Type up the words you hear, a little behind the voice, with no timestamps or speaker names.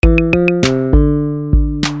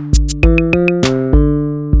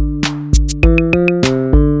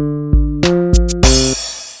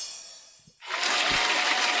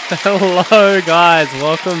Hello, guys.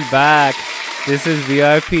 Welcome back. This is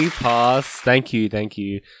VOP Pass. Thank you.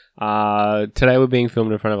 Today we're being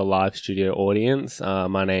filmed in front of a live studio audience.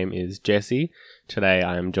 My name is Jesse. Today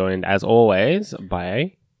I am joined, as always,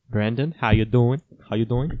 by Brandon. How you doing?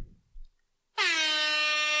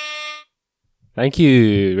 Thank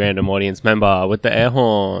you, random audience member with the air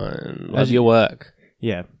horn. Love your work.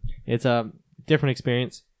 Yeah, it's a different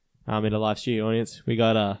experience. In a live studio audience, we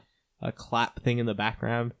got a clap thing in the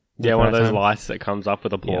background. Yeah, one of those lights that comes up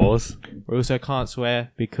with applause. Yeah. We also can't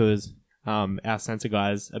swear because our censor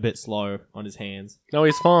guy's a bit slow on his hands. No,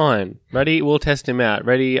 he's fine. Ready? We'll test him out.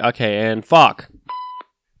 Ready? Okay, and fuck.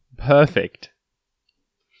 Perfect.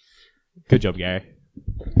 Good job, Gary.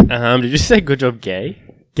 Did you say good job, gay?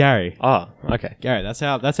 Gary. Oh, okay. Gary, that's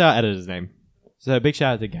our editor's name. So big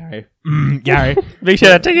shout out to Gary. Gary. Big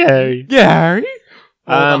shout out to Gary. Gary.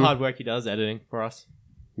 All the hard work he does editing for us.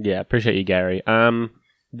 Yeah, appreciate you, Gary.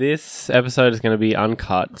 This episode is going to be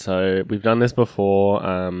uncut, so we've done this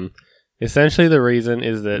before. Essentially, the reason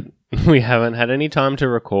is that we haven't had any time to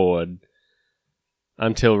record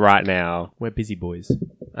until right now. We're busy boys.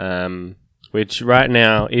 Which right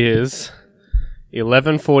now is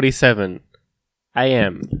 11:47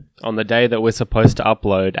 a.m. on the day that we're supposed to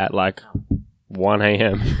upload at like 1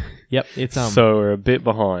 a.m. Yep, it's so we're a bit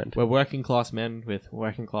behind. We're working class men with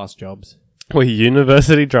working class jobs. We're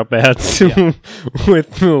university dropouts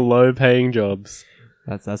with low paying jobs.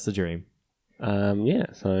 That's the dream. Yeah,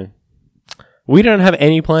 so we don't have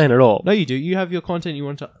any plan at all. No, you do. You have your content. You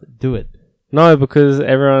want to do it. No, because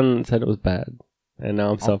everyone said it was bad, and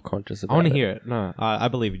now I'm self-conscious about it. I want to hear it. No, I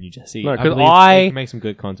believe in you, Jesse. No, because I can make some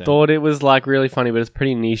good content. Thought it was like really funny, but it's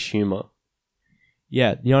pretty niche humor.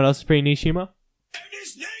 Yeah, you know what else is pretty niche humor? And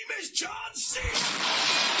his name is John C.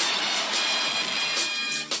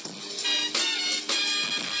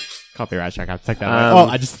 Copyright check. I have to take that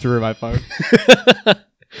away. I just threw my phone.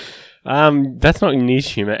 That's not niche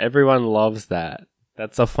humor. Everyone loves that.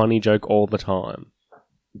 That's a funny joke all the time.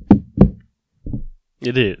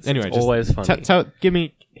 It is. Anyway, it's always funny. Give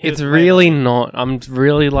me. It's really not. I'm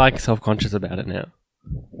really like self-conscious about it now.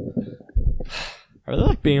 I really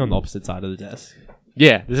like being on the opposite side of the desk.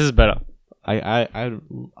 Yeah, this is better. I'd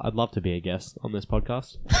love to be a guest on this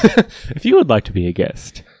podcast. If you would like to be a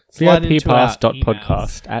guest, Slide into our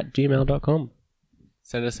vippass.podcast@gmail.com.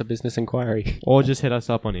 Send us a business inquiry. Or just hit us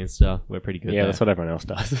up on Insta. We're pretty good. Yeah, there. that's what everyone else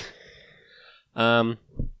does. No,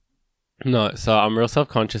 so I'm real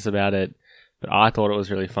self-conscious about it, but I thought it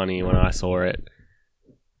was really funny when I saw it.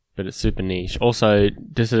 But it's super niche. Also,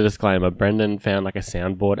 just a disclaimer, Brendan found like a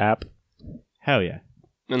soundboard app. Hell yeah.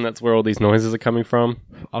 And that's where all these noises are coming from.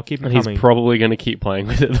 I'll keep them and coming. He's probably going to keep playing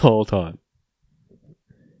with it the whole time.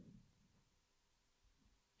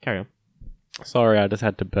 Carry on. Sorry, I just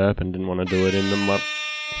had to burp and didn't want to do it in the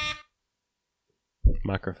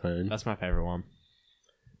microphone. That's my favorite one.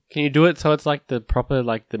 Can you do it so it's like the proper,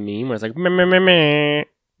 like the meme where it's like meh, meh, meh, meh.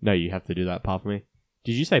 No, you have to do that part for me.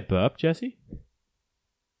 Did you say burp, Jesse?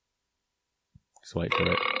 Just wait for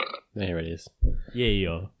it. There it is.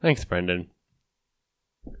 Yeah. Thanks, Brendan.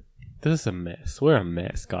 This is a mess. We're a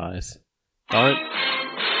mess, guys. Don't.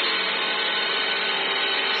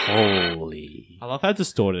 Holy. I love how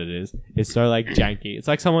distorted it is. It's so like janky. It's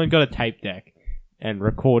like someone got a tape deck and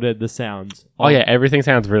recorded the sounds. Oh yeah, everything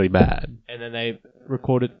sounds really bad. And then they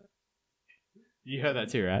recorded. You heard that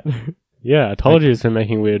too, right? Yeah, I told you it's been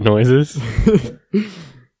making weird noises.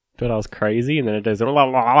 Thought I was crazy, and then it does.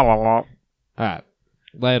 Alright.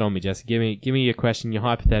 Lay it on me, Jesse. Give me your question, your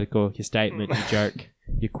hypothetical, your statement, your joke,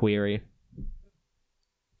 your query.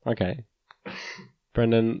 Okay.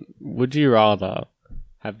 Brendan, would you rather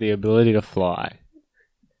have the ability to fly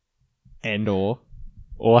And or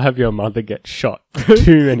have your mother get shot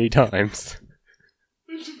too many times?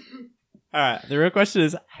 Alright, the real question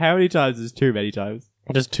is, how many times is too many times?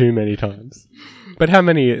 Just too many times. But how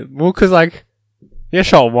many? Well, because like, you're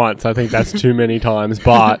shot once, I think that's too many times,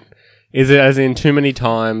 but is it as in too many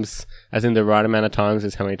times, as in the right amount of times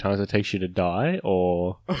is how many times it takes you to die,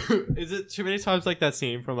 or? Is it too many times like that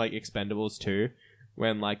scene from like Expendables 2?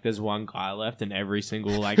 When like there's one guy left and every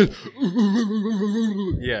single like Yeah,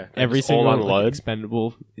 every single all unload. like,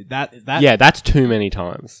 expendable that Yeah, that's too many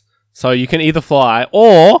times. So you can either fly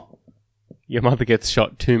or your mother gets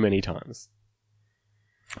shot too many times.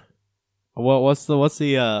 what's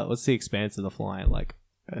the expanse of the flying like?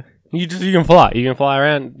 You can fly. You can fly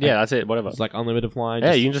around. Yeah, that's it. Whatever. It's like unlimited flying.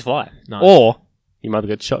 Yeah, you can just fly. Nice. Or your mother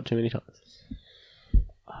gets shot too many times.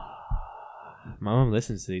 My mom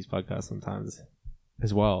listens to these podcasts sometimes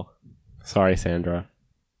as well. Sorry, Sandra.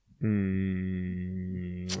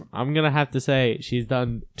 I'm gonna have to say she's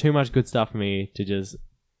done too much good stuff for me to just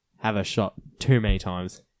have a shot too many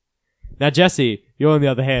times. Now, Jesse, you on the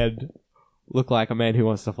other hand look like a man who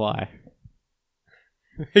wants to fly.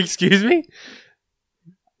 Excuse me?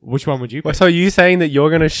 Which one would you pick? So are you saying that you're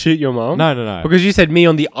going to shoot your mom? No. Because you said me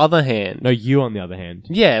on the other hand. No, you on the other hand.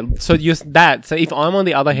 Yeah, so you're that. So if I'm on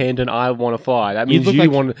the other hand and I want to fly, that means look you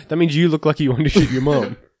like- want. That means you look like you want to shoot your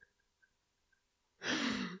mom.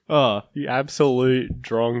 Oh, You absolute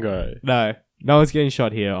drongo. no. No one's getting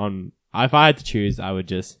shot here on... If I had to choose, I would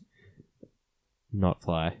just not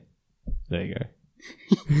fly. There you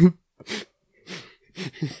go.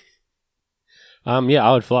 Yeah,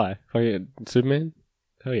 I would fly. Fucking Superman.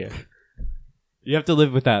 Hell yeah. You have to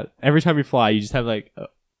live with that. Every time you fly, you just have like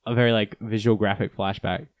a very like visual graphic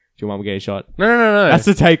flashback to your mom getting shot. No. That's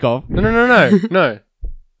the takeoff. No.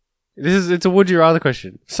 It's a would you rather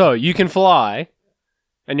question. So you can fly,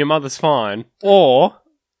 and your mother's fine, or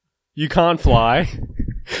you can't fly,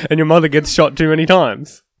 and your mother gets shot too many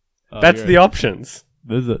times. That's the options.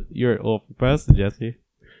 You're an awful person, Jesse.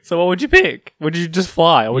 So what would you pick? Would you just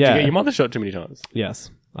fly, or would Yeah. you get your mother shot too many times? Yes,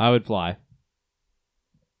 I would fly.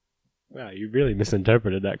 Wow, you really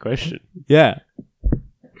misinterpreted that question. Yeah.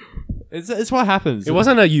 It's what happens. It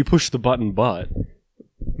wasn't a you push the button but.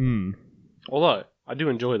 Hmm. Although, I do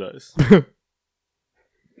enjoy those.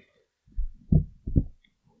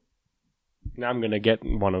 Now I'm going to get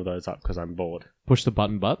one of those up because I'm bored. Push the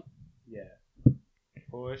button, but Yeah.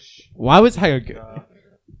 Push. why was hang on?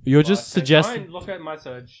 You're just suggesting Look at my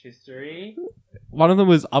search history. one of them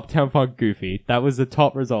was Uptown Funk Goofy. That was the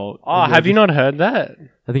top result. Oh, have you not heard that?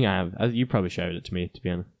 I think I have. You probably showed it to me, to be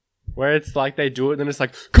honest. Where it's like they do it, then it's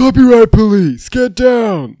like, copyright police, get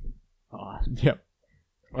down! Oh, yep.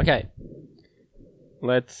 Okay.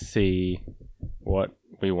 Let's see what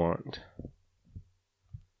we want.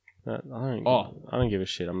 I don't give a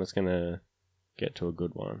shit. I'm just gonna get to a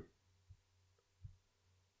good one.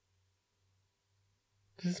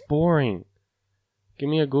 This is boring. Give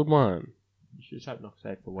me a good one. You should just have knock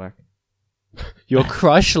safe for work. Your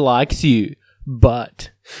crush likes you,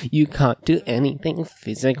 but you can't do anything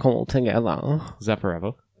physical together. Is that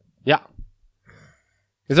forever? Yeah.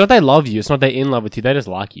 It's not they love you. It's not they in love with you. They just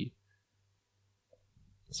like you.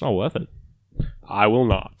 It's not worth it. I will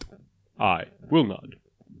not. I will not.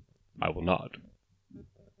 I will not.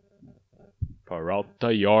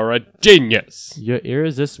 Peralta, you're a genius. You're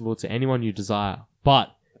irresistible to anyone you desire,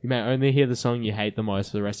 but you may only hear the song you hate the most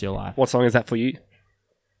for the rest of your life. What song is that for you?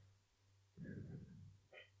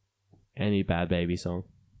 Any Bad Baby song.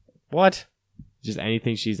 What? Just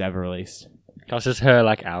anything she's ever released. That's just her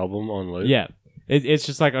like album on loop. Yeah. It's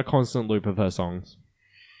just like a constant loop of her songs.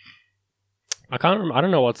 I can't. I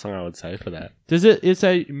don't know what song I would say for that. Does it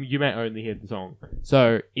say you may only hear the song?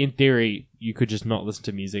 So, in theory, you could just not listen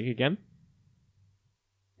to music again?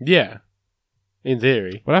 Yeah. In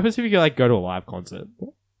theory, What happens if you go to a live concert?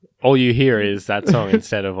 all you hear is that song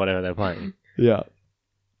instead of whatever they're playing. Yeah.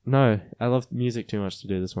 No, I love music too much to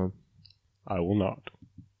do this one. I will not.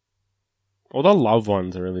 All the love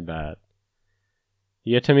ones are really bad.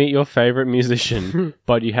 You get to meet your favorite musician,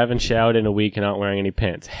 but you haven't showered in a week and aren't wearing any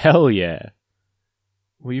pants. Hell yeah.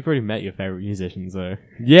 Well, you've already met your favorite musicians, though.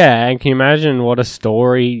 Yeah, and can you imagine what a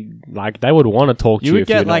story, like, they would want to talk to you You would if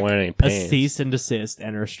you're get, not like, wearing any a pants. cease and desist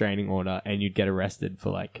and a restraining order, and you'd get arrested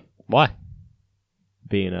for, like, Why?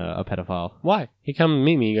 being a pedophile. Why? He come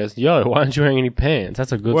meet me, he goes, yo, why aren't you wearing any pants?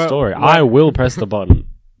 That's a good Well, story. well- I will press the button.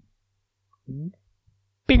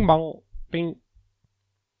 Bing bong. Bing.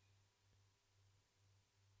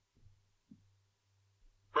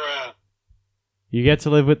 Bruh. You get to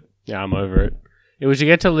live with... Yeah, I'm over it. It was you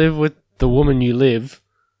get to live with the woman you live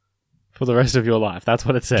for the rest of your life. That's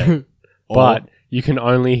what it said. But you can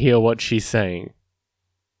only hear what she's saying.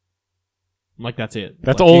 Like, that's it.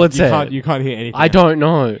 That's Like, all you, it said. You can't hear anything. I don't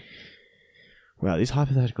know. Wow, these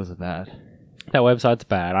hypotheticals are bad. That website's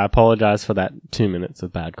bad. I apologize for that 2 minutes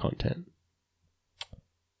of bad content.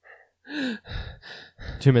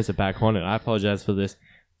 2 minutes of bad content. I apologize for this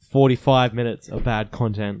 45 minutes of bad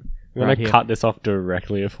content. I'm right going to here. cut this off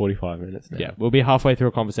directly at 45 minutes now. Yeah, we'll be halfway through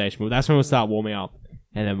a conversation, but that's when we'll start warming up,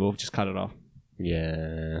 and then we'll just cut it off.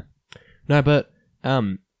 Yeah. No, but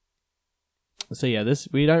so yeah,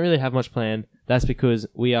 we don't really have much planned. That's because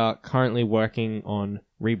we are currently working on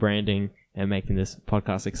rebranding and making this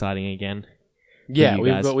podcast exciting again. Yeah, you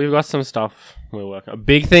we've guys. got some stuff we're working on.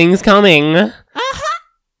 Big things coming.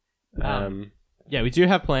 Yeah, we do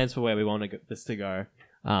have plans for where we want this to go.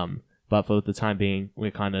 But for the time being,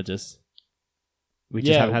 we're kind of just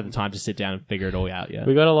Yeah. haven't had the time to sit down and figure it all out yet.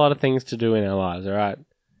 We got a lot of things to do in our lives, alright?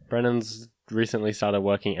 Brennan's recently started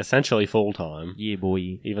working essentially full time, Yeah,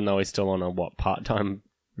 boy. even though he's still on a part time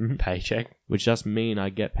paycheck. which just mean I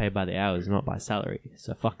get paid by the hours, not by salary.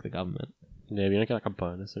 So fuck the government. Yeah, you don't get like a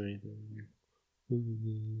bonus or anything.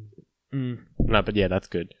 Mm. No, but yeah, that's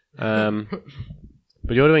good. But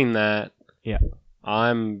you're doing that. Yeah.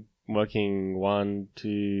 I'm working 1,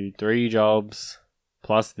 2, 3 jobs,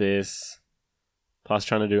 plus this, plus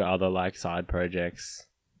trying to do other like side projects.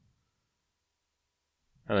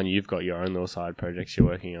 And then you've got your own little side projects you're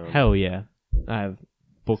working on. Hell yeah. I have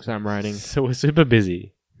books I'm writing. So we're super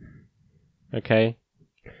busy. Okay?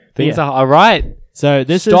 Things are alright. So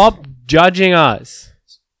this Stop judging us.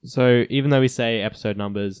 So even though we say episode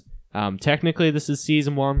numbers, technically this is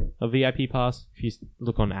season 1 of VIP Pass. If you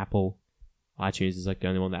look on Apple, iTunes is like the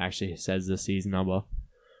only one that actually says the season number.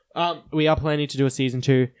 We are planning to do a season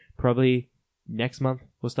 2 probably next month.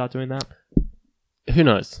 We'll start doing that. Who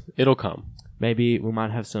knows? It'll come. Maybe we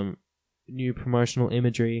might have some new promotional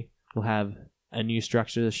imagery. We'll have a new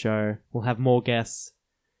structure to the show. We'll have more guests.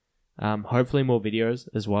 Hopefully more videos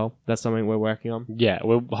as well. That's something we're working on. Yeah,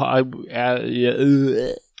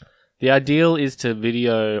 the ideal is to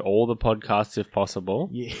video all the podcasts if possible.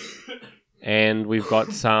 Yeah. And we've got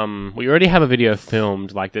we already have a video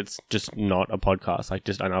filmed, like that's just not a podcast, like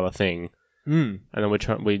just another thing. And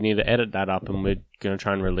then we need to edit that up, and we're going to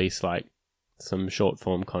try and release like some short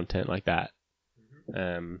form content like that.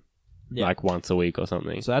 Like once a week or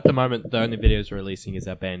something. So at the moment, the only videos we're releasing is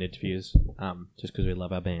our band interviews, just because we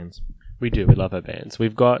love our bands. We do. We love our bands.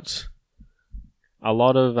 We've got a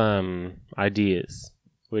lot of ideas.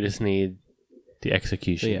 We just need the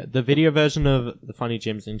execution. So yeah, the video version of the Funny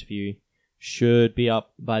Jim's interview should be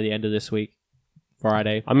up by the end of this week,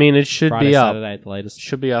 Friday. I mean, it should Friday, be up. Saturday at the latest.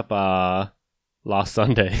 Should be up last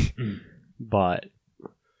Sunday, but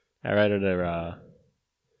our editor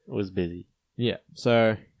was busy. Yeah,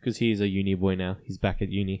 so because he's a uni boy now, he's back at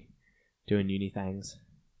uni, doing uni things.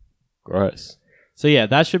 Gross. So yeah,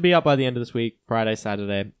 that should be up by the end of this week. Friday,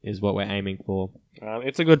 Saturday is what we're aiming for.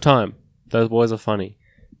 It's a good time. Those boys are funny.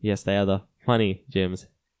 Yes, they are the Funny Jims.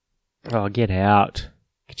 Oh, get out.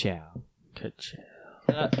 Ka-chow.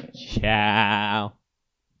 Ka-chow. Ciao.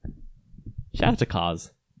 Shout out to Cars.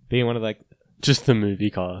 Being one of like Just the movie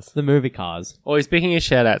Cars. the movie Cars. Oh, speaking of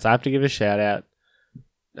shout outs, I have to give a shout out.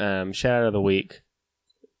 Shout out of the week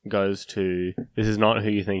goes to, this is not who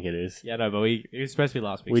you think it is. Yeah, no, but it was supposed to be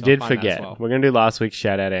last week. We so did I'll find that as forget. well. We're going to do last week's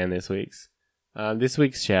shout out and this week's. This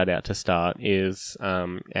week's shout out to start is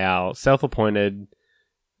our self-appointed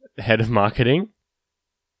head of marketing,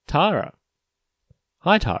 Tara.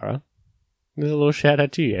 Hi, Tara. There's a little shout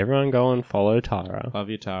out to you. Everyone go and follow Tara. Love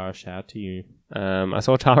you, Tara. Shout out to you. I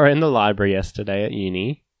saw Tara in the library yesterday at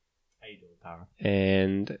uni, How you doing, Tara?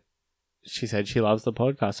 and she said she loves the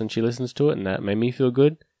podcast and she listens to it, and that made me feel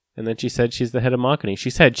good. And then she said she's the head of marketing. She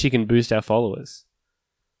said she can boost our followers.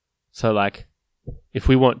 So, like, if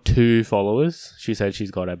we want 2 followers, she said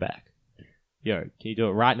she's got our back. Yo, can you do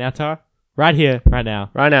it right now, Tara? Right here, right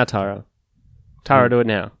now. Right now, Tara. Tara, do it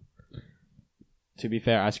now. To be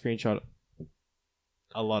fair, I screenshot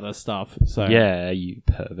a lot of stuff. So Yeah, you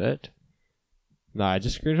pervert. No, I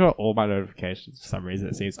just screenshot all my notifications for some reason,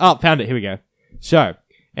 it seems. Oh, found it. Here we go. So,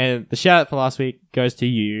 and the shout out for last week goes to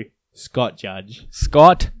you, Scott Judge.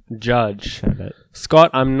 Scott Judge. Found it.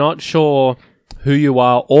 Scott, I'm not sure who you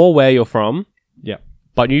are or where you're from, Yep.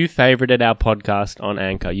 but you favorited our podcast on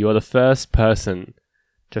Anchor. You are the first person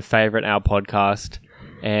to favorite our podcast,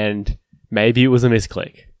 and maybe it was a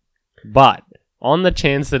misclick. But on the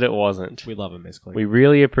chance that it wasn't, We love a misclick. we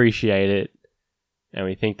really appreciate it, and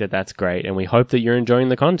we think that that's great, and we hope that you're enjoying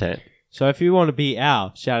the content. So if you want to be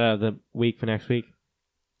our shout out of the week for next week,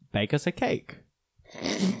 bake us a cake.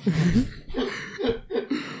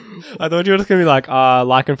 I thought you were just going to be like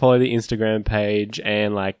and follow the Instagram page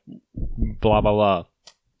and like blah, blah, blah.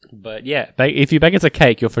 But yeah, if you bake us a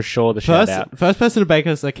cake, you're for sure the shout out. First person to bake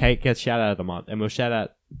us a cake gets shout out of the month, and we'll shout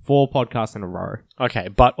out 4 podcasts in a row. Okay,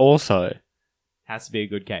 but also, Has to be a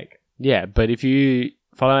good cake. yeah, but if you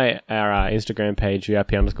follow our Instagram page,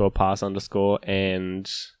 VIP_pass_,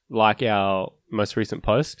 and like our most recent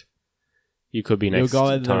post, you could be next. You'll go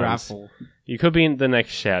in the times. raffle. You could be in the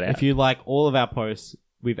next shout out. If you like all of our posts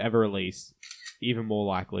we've ever released, even more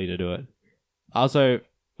likely to do it. I also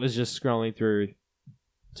was just scrolling through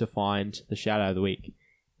to find the shout out of the week,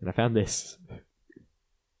 and I found this.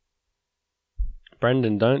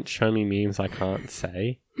 Brendan, don't show me memes I can't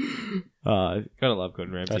say. Gotta love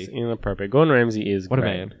Gordon Ramsay. That's inappropriate. Gordon Ramsay is What a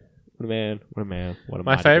great. man. What a man. What a man. What a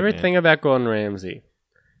My mighty favorite good man. thing about Gordon Ramsay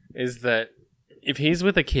is that if he's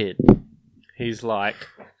with a kid, he's like,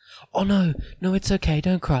 Oh no, it's okay,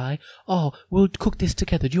 don't cry. Oh, we'll cook this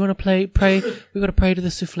together. Do you want to pray? We got to pray to the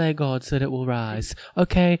souffle god so that it will rise.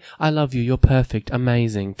 Okay, I love you. You're perfect,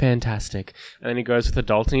 amazing, fantastic. And then he goes with the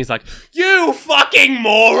Dalton. He's like, "You fucking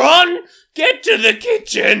moron! Get to the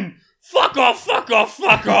kitchen! Fuck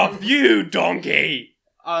off, you donkey!"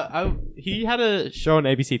 He had a show on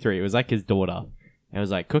ABC3. It was like his daughter. And it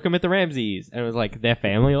was like Cooking with the Ramseys. And it was like their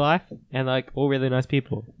family life. And like all really nice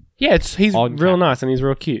people. Yeah, he's On real camera. nice and he's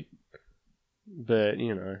real cute. But,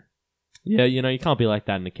 you know. Yeah, you know, you can't be like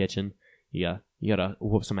that in the kitchen. You gotta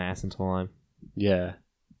whoop some ass into line. Yeah.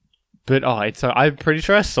 But, I'm pretty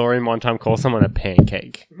sure I saw him one time call someone a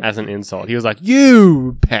pancake as an insult. He was like,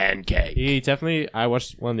 "You pancake." He definitely... I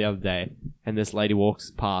watched one the other day. And this lady walks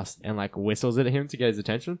past and like whistles at him to get his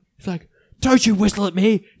attention. He's like, "Don't you whistle at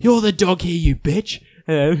me! You're the dog here, you bitch!"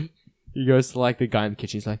 And then he goes to like the guy in the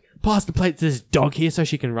kitchen. He's like, "Pass the plate to this dog here so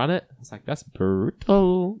she can run it." It's like, that's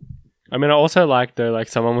brutal. I mean, I also like, though, like,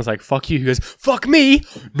 someone was like, "Fuck you." He goes, "Fuck me?"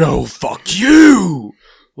 "No, fuck you."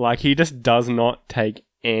 Like, he just does not take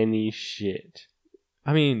any shit.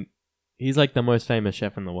 I mean, he's like the most famous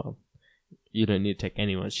chef in the world. You don't need to take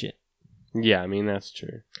anyone's shit. Yeah, I mean, that's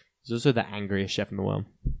true. He's also the angriest chef in the world.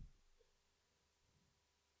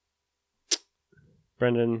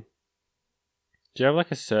 Brendan, do you have,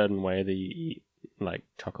 like, a certain way that you eat, like,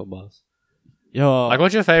 chocolate bars? Yo, Like,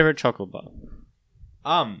 what's your favorite chocolate bar?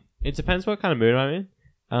 it depends what kind of mood I'm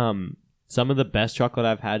in. Some of the best chocolate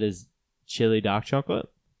I've had is chili dark chocolate.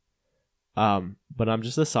 But I'm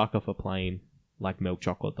just a sucker for plain, like, milk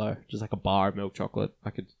chocolate, though. Just like a bar of milk chocolate. I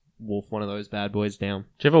could wolf one of those bad boys down.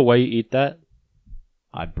 Do you have a way you eat that?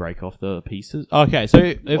 I'd break off the pieces. Okay, so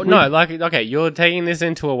if No, like, okay, you're taking this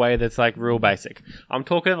into a way that's, like, real basic. I'm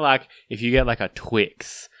talking, like, if you get, like, a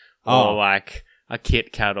Twix or, Oh. like, a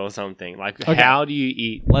Kit Kat or something. Like, Okay. how do you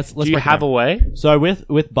eat? let's Do you break it have down. a way? So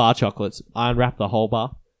with bar chocolates, I unwrap the whole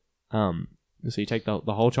bar. So you take the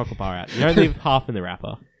whole chocolate bar out. You don't leave half in the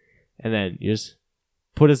wrapper, and then you just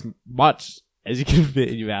put as much as you can fit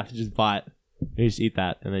in your mouth and just bite. And you just eat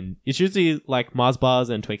that, and then it's usually like Mars bars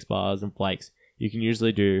and Twix bars and flakes. You can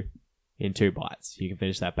usually do in 2 bites. You can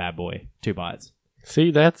finish that bad boy 2 bites. See,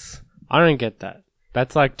 I don't get that.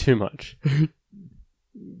 That's, like, too much.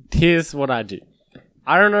 Here's what I do.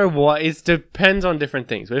 I don't know what, it depends on different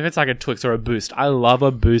things. But if it's like a Twix or a Boost, I love a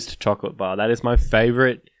Boost chocolate bar. That is my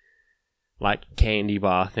favorite, like, candy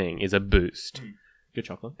bar thing, is a Boost. Good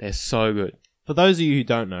chocolate. They're so good. For those of you who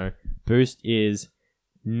don't know, Boost is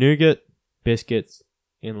nougat biscuits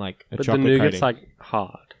in like a But the chocolate nougat's, coating. like,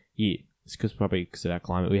 hard. Yeah, it's probably because of our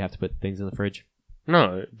climate. We have to put things in the fridge.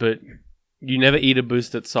 No, but you never eat a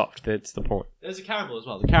Boost that's soft. That's the point. There's a caramel as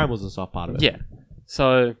well. The caramel's the soft part of it. Yeah.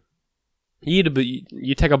 So, you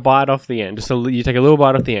take a bite off the end. You take a little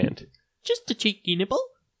bite off the end. Just a cheeky nibble.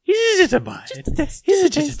 It's just a bite. Just a taste.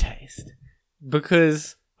 It's just a taste.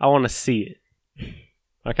 Because I want to see it.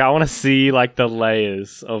 Like, I want to see, like, the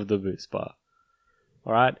layers of the Boost bar.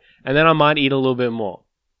 Alright? And then I might eat a little bit more.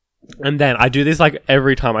 And then, I do this, like,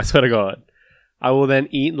 every time, I swear to God. I will then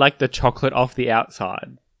eat, like, the chocolate off the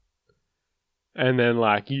outside. And then,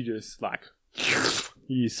 like, you just, like,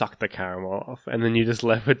 you suck the caramel off. And then you're just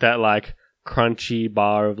left with that, like, crunchy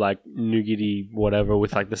bar of, like, nougaty whatever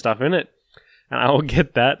with, like, the stuff in it. And I will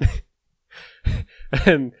get that.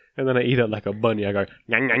 and then I eat it like a bunny. I go,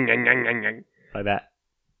 nyang, nyang, nyang, nyang, nyang, nyang, like that.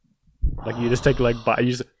 Like, you just take, like, you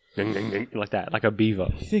just, nyang, nyang, nyang, like that, like a beaver.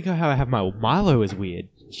 You think how I have my Milo is weird?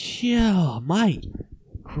 Chill, mate.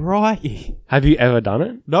 Crikey. Have you ever done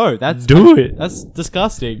it? No, that's Do it. That's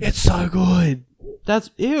disgusting. It's so good. That's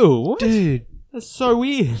ew. What? Dude, That's so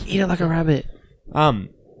weird. eat it like a rabbit.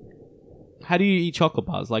 How do you eat chocolate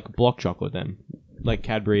bars? Like block chocolate then? Like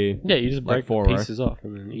Cadbury? Yeah, you just Like break 4 pieces off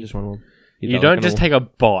and then You eat. just want one? You don't just take a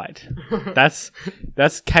bite. That's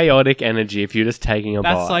chaotic energy if you're just taking a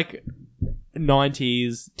bite. That's like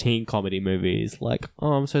 90s teen comedy movies. Like,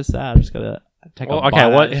 oh, I'm so sad. I'm just gonna take a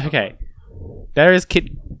bite. Okay. There is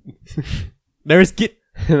There is Kit.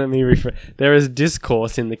 Let me rephrase. There is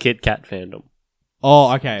discourse in the Kit Kat fandom.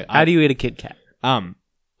 Oh, okay. How do you eat a Kit Kat?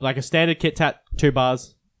 Like a standard Kit Kat, 2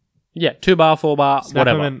 bars. Yeah, 2 bar, 4 bar, Snap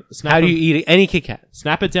 'em whatever. and- snap How do 'em. you eat it? Any Kit Kat?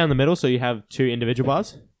 Snap it down the middle so you have 2 individual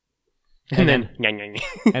bars. And then, nyang, nyang,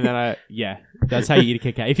 nyang. And then that's how you eat a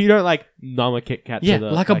Kit Kat. If you don't like numb a Kit Kat, Yeah, to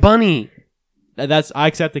the, like a bunny. I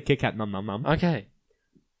accept the Kit Kat num num num. Okay.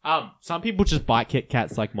 Some people just bite Kit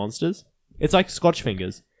Kats like monsters. It's like Scotch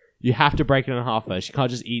fingers. You have to break it in half first. You can't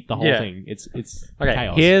just eat the whole Yeah. thing. It's Okay,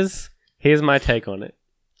 chaos. here's my take on it.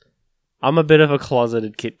 I'm a bit of a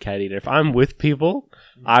closeted Kit Kat eater. If I'm with people,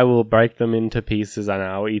 I will break them into pieces and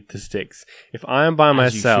I'll eat the sticks. If I am by As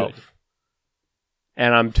you myself,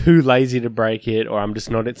 and I'm too lazy to break it, or I'm just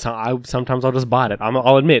not. Sometimes I'll just bite it.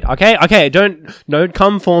 I'll admit. Okay. Don't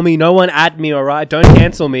come for me. No one at me. All right. Don't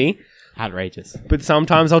cancel me. Outrageous. But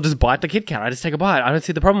sometimes I'll just bite the Kit Kat. I just take a bite. I don't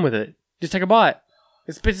see the problem with it. Just take a bite.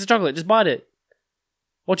 It's a piece of chocolate. Just bite it.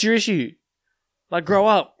 What's your issue? Like, grow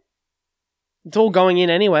up. It's all going in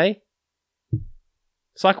anyway.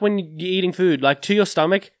 It's like when you're eating food. Like, to your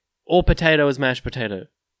stomach, all potato is mashed potato.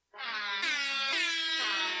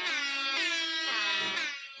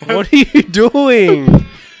 What are you doing?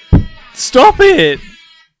 Stop it!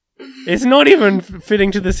 It's not even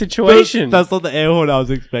fitting to the situation. That's not the air horn I was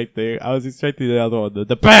expecting. I was expecting the other one,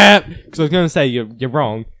 the BAP! Because I was going to say, you're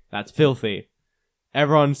wrong. That's filthy.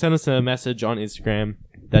 Everyone, send us a message on Instagram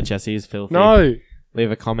that Jesse is filthy. No, Leave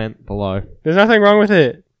a comment below. there's nothing wrong with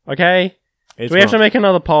it. Okay? It's Do we have to wrong. make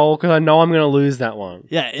another poll? Because I know I'm going to lose that one.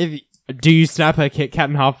 Yeah, do you snap a Kit Kat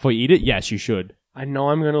in half before you eat it? Yes, you should. I know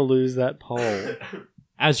I'm going to lose that poll.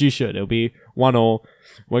 As you should. It'll be 1-1.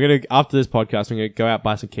 We're going to, after this podcast, we're going to go out,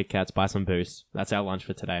 buy some Kit Kats, buy some Boost. That's our lunch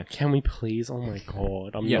for today. Can we please? Oh my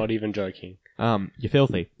god. I'm Yeah. not even joking. You're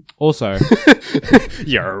filthy. Also,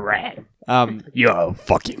 You're a rat. you're a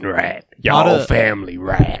fucking rat. Your Part whole of- family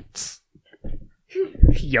rats.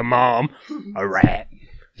 Your mom, a rat.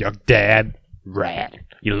 Your dad, rat.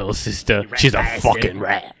 Your little sister, she's a fucking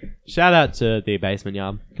rat. shout out to The Basement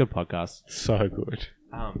Yard. Good podcast. So good.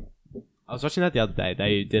 I was watching that the other day.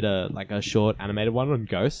 They did a short animated one on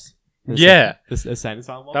ghosts. Yeah. The insane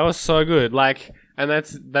asylum one. That was so good. Like, and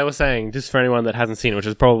they were saying, just for anyone that hasn't seen it, which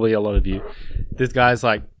is probably a lot of you, this guy's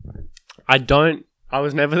like, I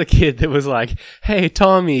was never the kid that was like, hey,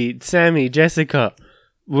 Tommy, Sammy, Jessica,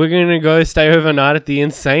 we're going to go stay overnight at the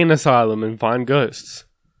insane asylum and find ghosts.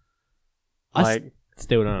 I Like,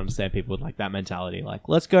 still don't understand people with like that mentality. Like,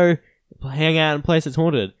 let's go hang out in a place that's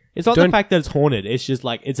haunted. It's not Don't- the fact that it's haunted. It's just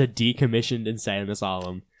like it's a decommissioned insane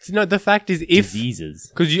asylum. no, the fact is, if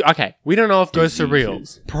Diseases. because we don't know if ghosts are real.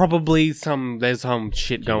 Diseases. Probably there's some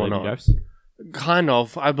shit Do you going believe in on. ghosts? Kind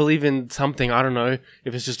of. I believe in something. I don't know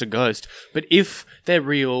if it's just a ghost. But if they're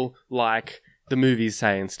real, like the movies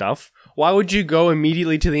say and stuff, why would you go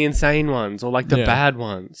immediately to the insane ones or like the Yeah. bad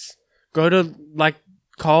ones? Go to like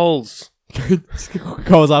Coles.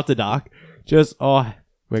 Calls after dark. Just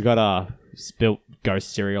we got a spilt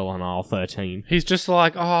ghost cereal on aisle 13. He's just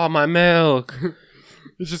like, oh, my milk.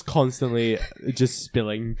 It's just constantly just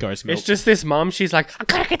spilling ghost milk. It's just this mum. She's like, I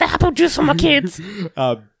gotta get the apple juice for my kids.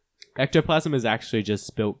 Ectoplasm is actually just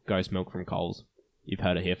spilt ghost milk from Coles. You've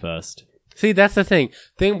heard it here first. See, that's the thing.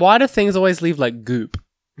 Why do things always leave like goop?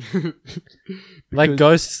 Like Because-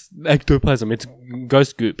 ghosts, ectoplasm. It's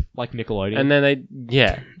ghost goop. Like Nickelodeon. And then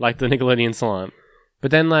like the Nickelodeon slime. But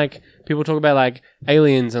then, like, people talk about, like,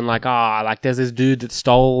 aliens and, like, like, there's this dude that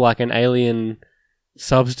stole, like, an alien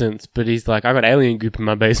substance, but he's like, I got alien goop in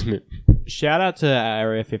my basement. Shout out to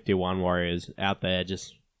Area 51 warriors out there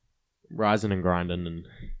just rising and grinding and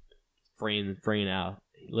freeing our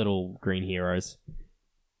little green heroes.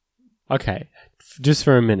 Okay, just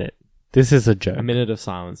for a minute. This is a A joke. minute of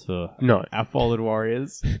silence for No, our fallen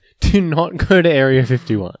warriors. do not go to Area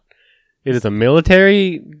 51. It is a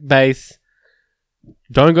military base.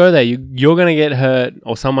 Don't go there. You're going to get hurt,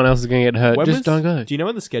 or someone else is going to get hurt. Just don't go. Do you know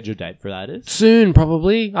when the scheduled date for that is? Soon,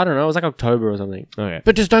 probably. I don't know. It was like October or something. Okay.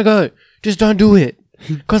 But just don't go. Just don't do it.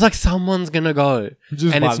 Because, like, someone's going to go.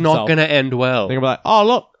 Just And by it's not themselves. going to end well. They're gonna be like, oh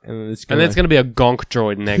look, and then it's And gonna, then it's going to be a gonk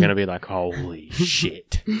droid, and they're going to be like, holy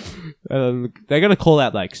shit. they're gonna call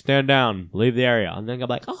out like, stand down, leave the area, and then go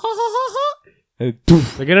like, and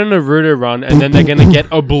doof. They're going to Naruto run, and then they're going to get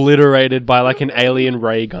obliterated by, like, an alien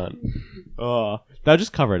ray gun. Oh, they'll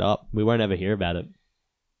just cover it up. We won't ever hear about it.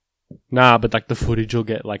 Nah, but, like, the footage will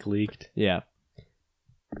get, like, leaked. Yeah.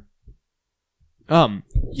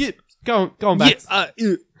 Yeah. Going back.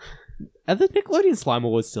 Are the Nickelodeon Slime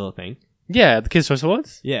Awards still a thing? Yeah, the Kids' Choice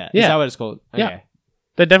Awards? Yeah. Is Yeah. that what it's called? Okay. Yeah.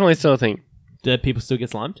 They're definitely still a thing. Do people still get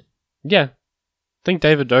slimed? Yeah. I think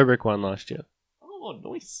David Dobrik won last year. Oh,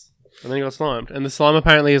 nice. And then he got slimed. And the slime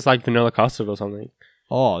apparently is, like, vanilla custard or something.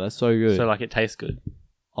 Oh, that's so good. So, like, it tastes good.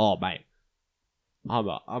 Oh, mate. I'm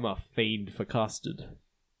a fiend for custard.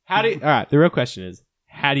 How do you... Alright, the real question is,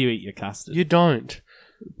 how do you eat your custard? You don't.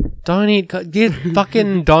 Don't eat you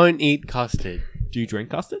fucking don't eat custard. Do you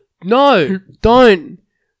drink custard? No, don't.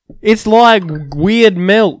 It's like weird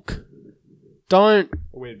milk. Don't.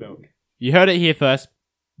 Weird milk. You heard it here first,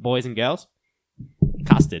 boys and girls.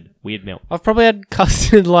 Custard. Weird milk. I've probably had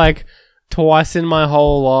custard like twice in my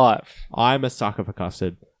whole life. I'm a sucker for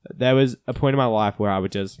custard. There was a point in my life where I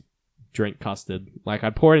would just drink custard. Like,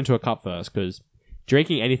 I'd pour it into a cup first, because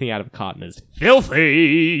drinking anything out of a carton is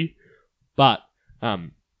filthy. But,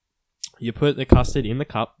 You put the custard in the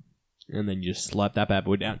cup, and then you just slurp that bad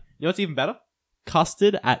boy down. You know what's even better?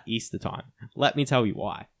 Custard at Easter time. Let me tell you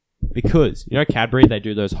why. Because, you know Cadbury, they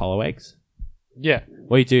do those hollow eggs? Yeah.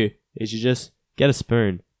 What you do is you just get a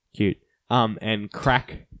spoon, cute, and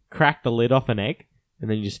crack the lid off an egg, and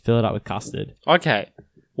then you just fill it up with custard. Okay.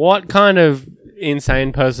 What kind of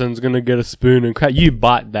insane person's gonna get a spoon and crack? You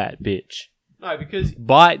bite that bitch. No, because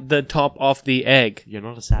Bite the top off the egg. you're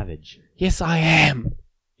not a savage. Yes, I am.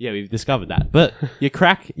 Yeah, we've discovered that. But you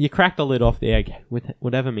crack the lid off the egg with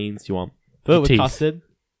whatever means you want. Fill it with Teeth. custard.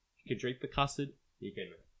 You can drink the custard. You can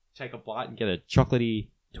take a bite and get a chocolatey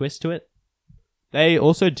twist to it. They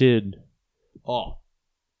also did... Oh.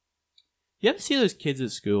 You ever see those kids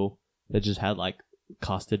at school that just had, like,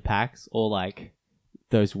 custard packs? Or, like,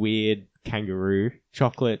 those weird kangaroo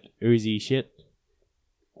chocolate oozy shit?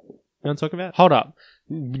 You know what I'm talking about? Hold up.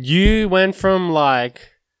 You went from like...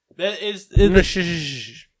 There is...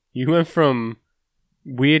 You went from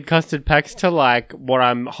weird custard packs to like what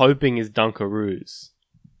I'm hoping is Dunkaroos.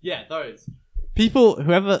 Yeah, those. People,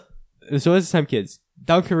 whoever... It's always the same kids.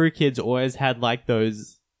 Dunkaroo kids always had, like,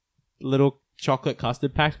 those little chocolate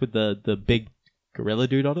custard packs with the big gorilla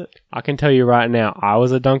dude on it. I can tell you right now, I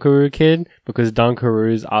was a Dunkaroo kid because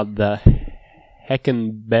Dunkaroos are the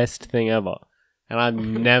heckin' best thing ever. And I've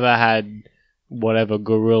never had whatever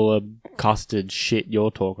gorilla custard shit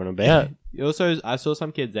you're talking about. Also, I saw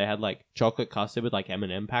some kids, they had, like, chocolate custard with, like,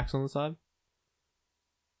 M&M packs on the side.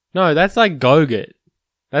 No, that's like Go-Gurt.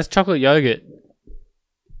 That's chocolate yogurt.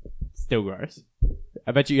 Still gross.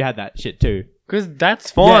 I bet you had that shit too. Because that's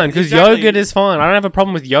fine, Yeah, because exactly. yogurt is fine. I don't have a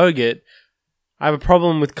problem with yogurt. I have a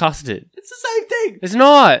problem with custard. It's the same thing! It's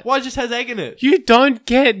not. Why it just has egg in it? You don't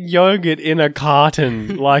get yogurt in a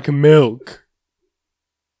carton like milk.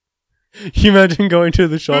 You imagine going to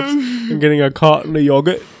the shops and getting a carton of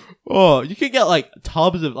yogurt? Oh, you could get, like,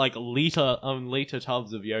 tubs of, like, liter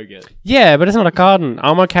tubs of yogurt. Yeah, but it's not a carton.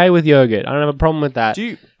 I'm okay with yogurt. I don't have a problem with that. Do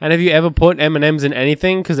you... And have you ever put M&Ms in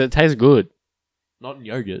anything? Because it tastes good. Not in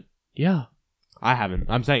yogurt. Yeah, I haven't.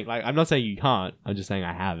 I'm saying, like, I'm not saying you can't. I'm just saying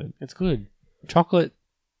I haven't. it's good. Chocolate,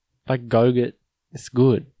 like Go-Gurt, it's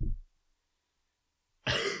good.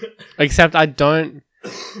 Except I don't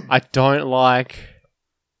like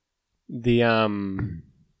the I don't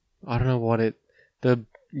know what the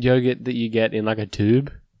yogurt that you get in like a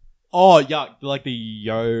tube. Oh, yuck. Like the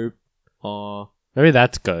yo... Oh. Maybe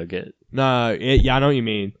that's Go-Gurt. No, yeah, I know what you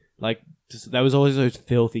mean. Like, just, there was always those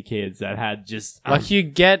filthy kids that had just... Like you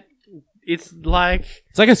get, it's like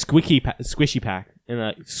it's like a squishy pack, and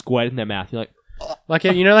like squirt in their mouth. You're like,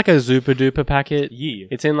 you know, like a Zupa Duper packet. yeah.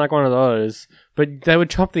 It's in like one of those, but they would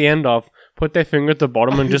chop the end off, put their finger at the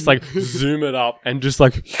bottom, and just like zoom it up, and just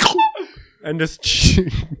like, and just.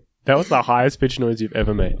 That was the highest pitch noise you've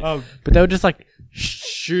ever made. But they would just like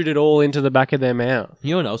shoot it all into the back of their mouth.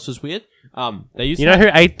 You know what else was weird? They used You know who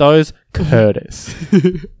ate those? Curtis.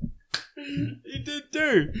 You did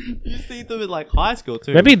too. You see them in like high school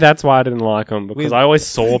too. Maybe that's why I didn't like them, because We- I always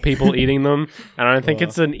saw people eating them, and I don't think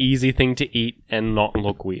it's an easy thing to eat and not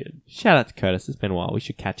look weird. Shout out to Curtis. It's been a while. We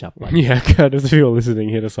should catch up. Like, Yeah, Curtis, if you're listening,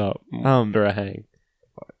 hit us up for a hang.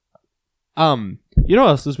 you know what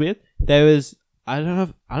else was weird? There was I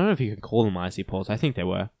don't know if you can call them icy poles. I think they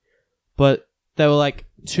were, but they were like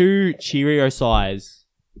 2 Cheerio size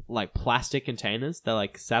like plastic containers that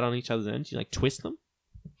like sat on each other's ends. You like twist them.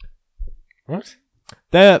 What?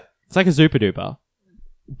 It's like a Zupa Duper,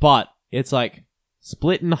 but it's like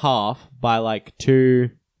split in half by like 2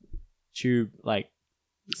 like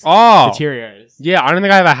Oh! Cheerios. Yeah, I don't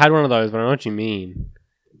think I ever had one of those, but I know what you mean.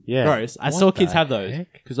 Yeah. Gross. I What saw kids the have those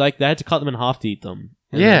heck? because like they had to cut them in half to eat them.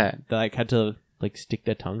 And Yeah. then they like had to like stick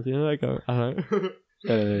their tongues in. Like I don't know.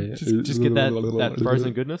 Uh, just get that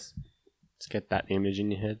frozen goodness. Just get that image in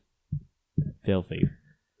your head. Filthy.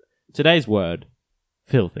 Today's word,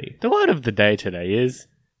 filthy. The word of the day today is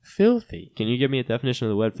filthy. Can you give me a definition of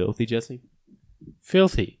the word filthy, Jesse?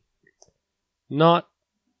 Filthy. Not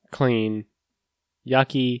clean,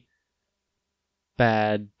 yucky,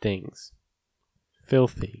 bad things.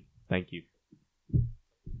 Filthy. Thank you.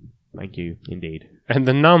 Thank you, indeed. And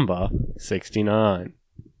the number 69.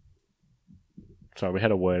 Sorry, we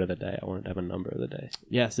had a word of the day. I wanted to have a number of the day.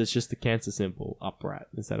 Yes, it's just the cancer symbol upright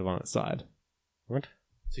instead of on its side. What?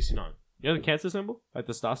 69. You know the cancer symbol? Like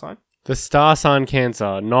the star sign? The star sign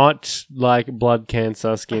cancer, not like blood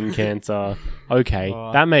cancer, skin cancer. Okay,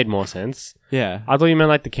 that made more sense. Yeah. I thought you meant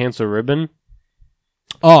like the cancer ribbon,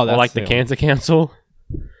 Oh, or like the cancer council.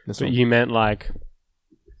 This But one. you meant like...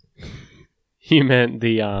 You meant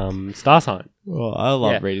the star sign. Oh, I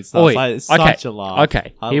love Yeah. reading star Oi, sign. It's okay, such a laugh.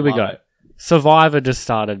 Okay, I here we love go. it. Survivor just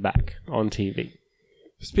started back on TV.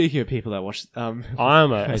 Speaking of people that watch, I'm pay a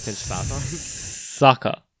attention to Star Trek.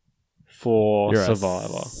 sucker for You're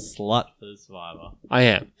Survivor. a slut for Survivor. I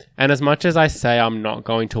am. And as much as I say I'm not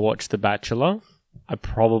going to watch The Bachelor, I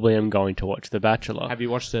probably am going to watch The Bachelor. Have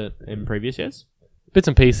you watched it in previous years? Bits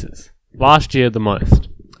and pieces. Last year, the most.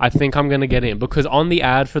 I think I'm going to get in because on the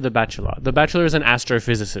ad for The Bachelor is an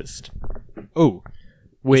astrophysicist, Oh,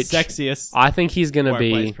 which sexiest I think he's going to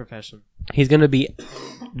workplace be. profession. He's going to be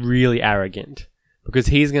really arrogant because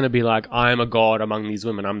he's going to be like, I am a god among these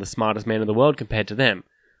women. I'm the smartest man in the world compared to them,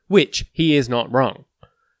 which he is not wrong.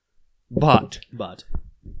 But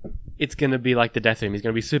it's going to be like the death of him. He's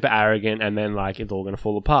going to be super arrogant and then like it's all going to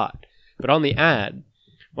fall apart. But on the ad,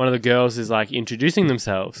 one of the girls is like introducing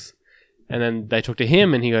themselves and then they talk to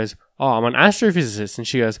him and he goes, oh, I'm an astrophysicist. And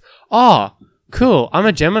she goes, oh, cool. I'm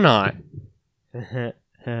a Gemini.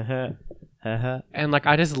 And like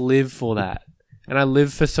I just live for that, and I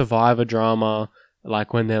live for Survivor drama.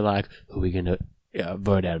 Like when they're like, "Who are we gonna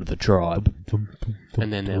vote out of the tribe?"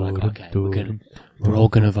 And then they're like, "Okay, we're all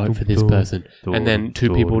gonna vote for this person." And then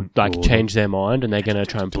two people like change their mind, and they're gonna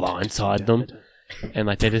try and blindside them, and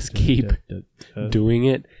like they just keep doing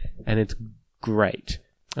it, and it's great,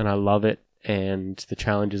 and I love it, and the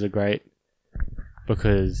challenges are great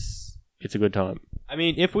because it's a good time. I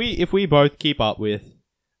mean, if we both keep up with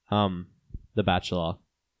The Bachelor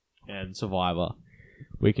and Survivor,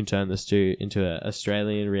 we can turn this into an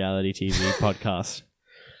Australian reality TV podcast.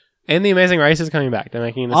 And The Amazing Race is coming back. They're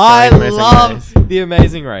making an I Australian Amazing love Race. The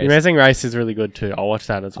Amazing Race. The Amazing Race is really good too. I'll watch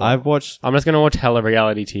that as well. I've watched I'm just going to watch hella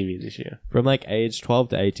reality TV this year. from like age 12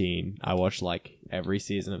 to 18. I watched like every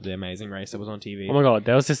season of The Amazing Race that was on TV. Oh my god,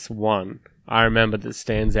 there was this one I remember that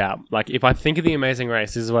stands out. Like, if I think of The Amazing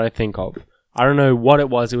Race, this is what I think of. I don't know what it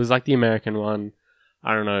was. It was like the American one.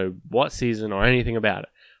 I don't know what season or anything about it.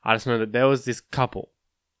 I just know that there was this couple.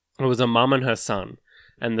 It was a mum and her son.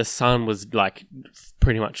 And the son was like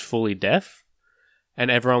pretty much fully deaf.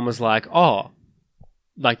 And everyone was like, oh,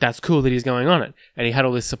 like that's cool that he's going on it. And he had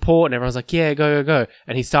all this support and everyone's like, yeah, go, go, go.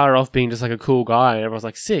 And he started off being just like a cool guy and everyone's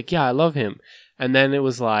like, sick, yeah, I love him. And then it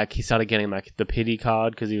was like, he started getting like the pity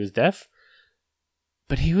card because he was deaf.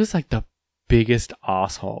 But he was like the biggest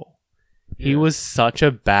asshole. He was such a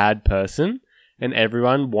bad person and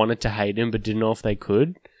everyone wanted to hate him but didn't know if they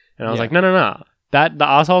could. And I was like, no. The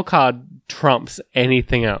asshole card trumps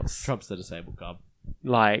anything else. Trump's the disabled card.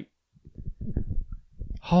 Like,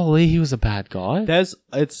 holy, he was a bad guy.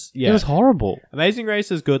 It was horrible. Amazing Race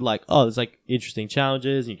is good. Like, oh, there's like interesting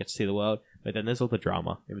challenges and you get to see the world, but then there's all the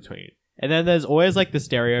drama in between. And then there's always like the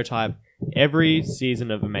stereotype. Every season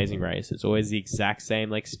of Amazing Race, it's always the exact same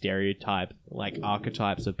like stereotype, like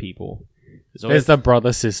archetypes of people. There's the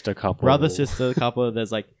brother-sister couple. Brother-sister couple.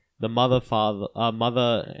 There's like the mother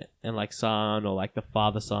and like son, or like the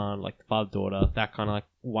father-son, like the father-daughter, that kind of like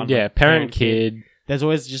one. Yeah, like, parent-kid. There's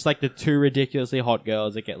always just like the two ridiculously hot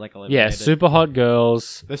girls that get like eliminated. Yeah, super hot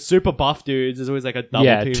girls. The super buff dudes. There's always like a double.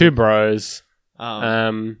 Yeah, two bros.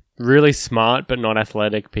 Really smart but not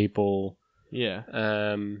athletic people. Yeah.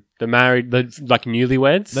 The like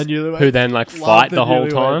newlyweds. The newlyweds. Who then like fight the whole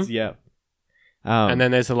time. Yeah. And then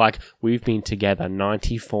there's like, we've been together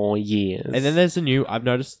 94 years. And then there's a new, I've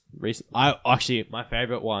noticed recently, my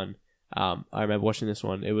favorite one, I remember watching this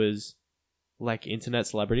one, it was like internet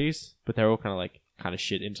celebrities, but they're all kind of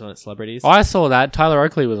shit internet celebrities. Oh, I saw that. Tyler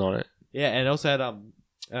Oakley was on it. Yeah, and it also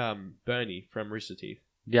had Bernie from Rooster Teeth.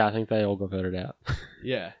 Yeah, I think they all got voted out.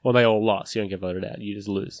 Yeah. Well, they all lost. You don't get voted out. You just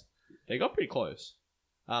lose. They got pretty close.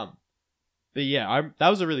 But yeah, that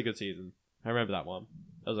was a really good season. I remember that one.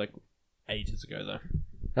 That was like ages ago though.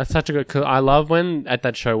 That's such a good... I love when, at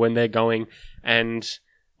that show, when they're going and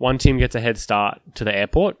one team gets a head start to the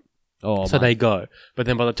airport. Oh, so they go. But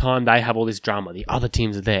then by the time they have all this drama, the other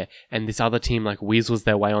teams are there. And this other team, like, weasels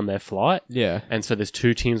their way on their flight. Yeah. And so there's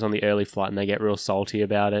two teams on the early flight and they get real salty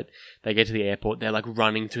about it. They get to the airport. They're, like,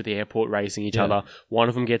 running through the airport, racing each other. One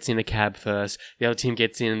of them gets in a cab first. The other team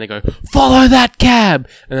gets in and they go, follow that cab!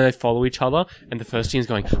 And then they follow each other. And the first team's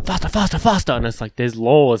going, faster, faster, faster! And it's like, there's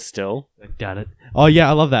laws still. Got it. Oh, yeah,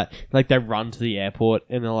 I love that. Like, they run to the airport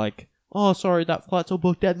and they're like, oh, sorry, that flight's all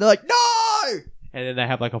booked out. And they're like, no! And then they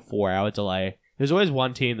have, like, a 4-hour delay. There's always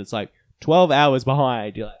one team that's, like, 12 hours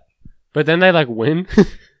behind. You're like... But then they, like, win.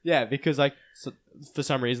 Yeah, because, like, for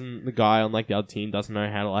some reason, the guy on, like, the other team doesn't know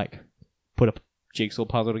how to, like, put a jigsaw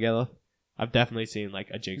puzzle together. I've definitely seen, like,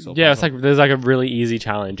 a jigsaw puzzle. Yeah, it's like, there's, like, a really easy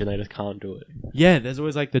challenge and they just can't do it. Yeah, there's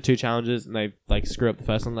always, like, the two challenges and they, like, screw up the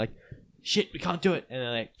first one, like, shit, we can't do it. And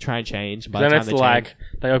then they, like, try and change. By Then the time it's they like, change,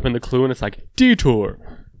 they open the clue and it's like,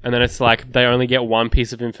 detour. And then it's like they only get one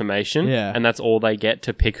piece of information, Yeah. and that's all they get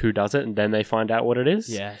to pick who does it, and then they find out what it is.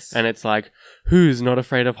 Yes. And it's like, who's not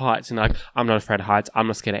afraid of heights? And like, I'm not afraid of heights. I'm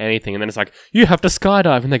not scared of anything. And then it's like, you have to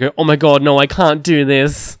skydive, and they go, oh my god, no, I can't do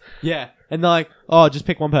this. Yeah. And they're like, oh, just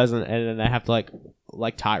pick one person, and then they have to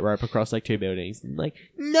like tightrope across like 2 buildings. And like,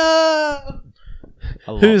 no.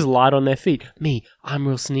 Who's light on their feet? Me. I'm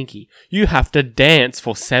real sneaky. You have to dance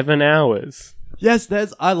for 7 hours. Yes, there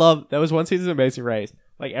was one season of Amazing Race.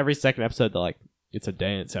 Like every second episode, they're like, it's a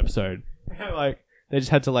dance episode. Like they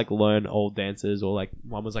just had to like learn old dances, or like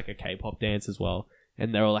one was like a K-pop dance as well.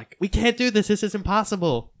 And they were like, we can't do this. This is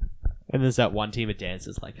impossible. And there's that one team of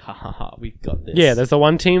dancers like, ha ha ha, we've got this. Yeah, there's the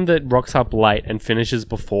one team that rocks up late and finishes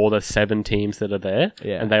before the 7 teams that are there.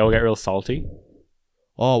 Yeah. And they all get real salty.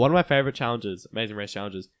 Oh, one of my favorite challenges, Amazing Race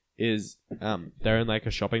challenges, is they're in like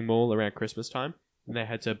a shopping mall around Christmas time, and they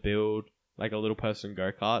had to build like a little person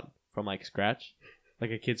go-kart from like scratch,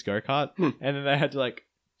 like a kid's go-kart, and then they had to like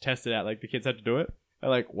test it out. Like the kids had to do it,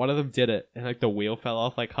 and like one of them did it, and like the wheel fell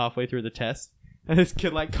off like halfway through the test, and this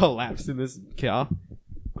kid like collapsed in this car.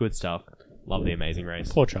 Good stuff. Love the Amazing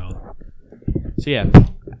Race. Poor child. So yeah,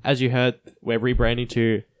 as you heard, we're rebranding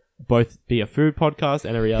to both be a food podcast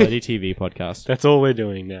and a reality TV podcast. That's all we're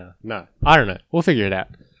doing now. No, I don't know. We'll figure it out.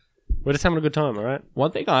 We're just having a good time, all right?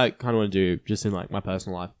 One thing I kind of want to do, just in like my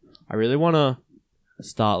personal life, I really want to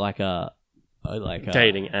start like a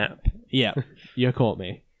Dating app. Yeah, you caught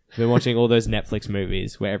me. I've been watching all those Netflix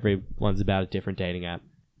movies where everyone's about a different dating app.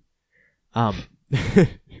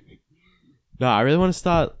 No, I really want to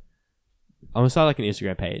start. I'm gonna start like an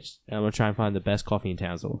Instagram page, and I'm gonna try and find the best coffee in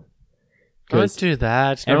Townsville. Don't do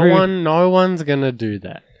that. every- No one's gonna do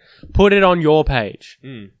that. Put it on your page.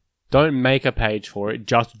 Mm. Don't make a page for it.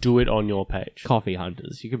 Just do it on your page. Coffee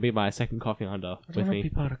hunters. You can be my second coffee hunter with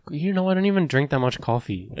me. You know, I don't even drink that much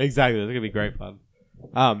coffee. Exactly, it's gonna be great fun.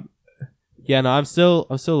 Yeah, no, I'm still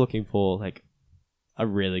looking for like a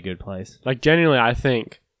really good place. Like, genuinely, I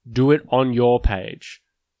think do it on your page.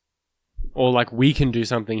 Or like we can do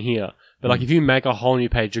something here. But like if you make a whole new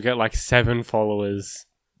page, you get like 7 followers.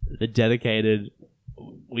 The dedicated.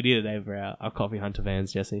 We need a name for our coffee hunter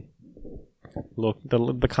fans, Jesse. Look,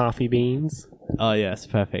 the coffee beans. Oh yes,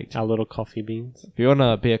 perfect. Our little coffee beans. If you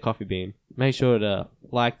wanna be a coffee bean, make sure to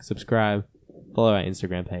like, subscribe, follow our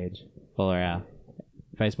Instagram page, follow our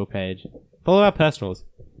Facebook page, follow our personals.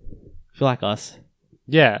 If you like us.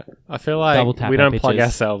 Yeah, I feel Double like tap we our don't plug pictures.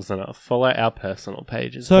 ourselves enough. Follow our personal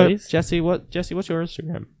pages, So please. Jesse, what's your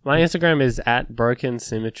Instagram? My Instagram is at Broken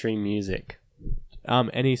Symmetry Music.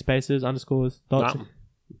 Any spaces, underscores, dots? No.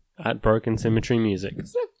 At Broken Symmetry Music.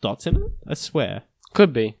 Is there dots in it? I swear.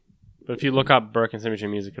 Could be. But if you look up Broken Symmetry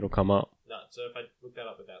Music, it'll come up. No, so if I look that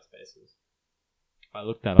up without spaces.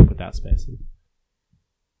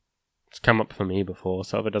 It's come up for me before,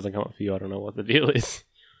 so if it doesn't come up for you, I don't know what the deal is.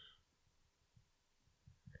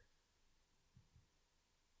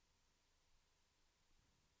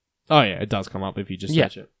 Oh yeah, it does come up if you just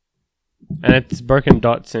search it. And it's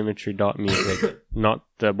broken.symmetry.music, not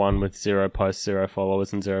the one with 0 posts, 0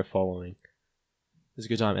 followers, and 0 following. It's a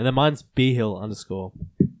good time. And then mine's bhill_00.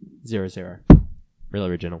 Real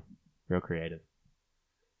original. Real creative.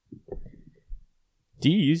 Do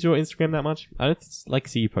you use your Instagram that much? I don't like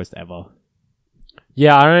see you post ever.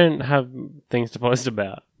 Yeah, I don't have things to post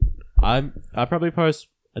about. I probably post,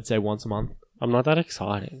 I'd say once a month. I'm not that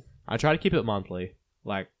exciting. I try to keep it monthly.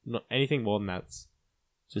 Like, not anything more than that's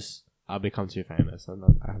just, I'll become too famous. I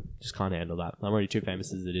just can't handle that. I'm already too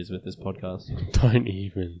famous as it is with this podcast. Don't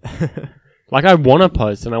even. Like, I want to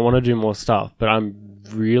post and I want to do more stuff, but I'm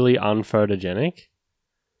really unphotogenic.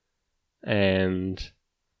 And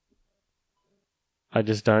I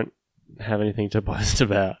just don't have anything to post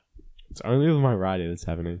about. It's only with my writing that's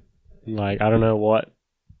happening. Like, I don't know what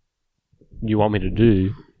you want me to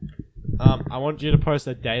do. I want you to post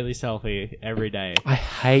a daily selfie every day. I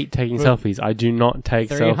hate taking For selfies. I do not take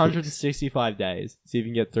selfies. 365 days. See if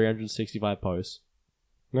you can get 365 posts.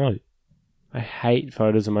 No. I hate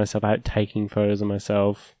photos of myself. I hate taking photos of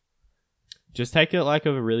myself. Just take it like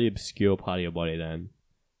of a really obscure part of your body then.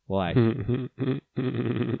 Like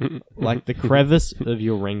the crevice of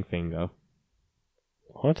your ring finger.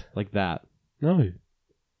 What? Like that. No.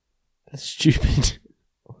 That's stupid.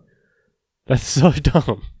 That's so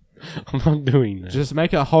dumb. I'm not doing that. Just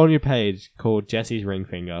make a whole new page called Jesse's ring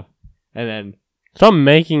finger. And then Stop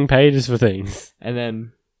making pages for things.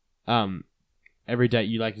 every day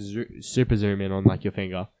you like super zoom in on like your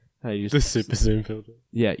finger. And you The just, super zoom filter.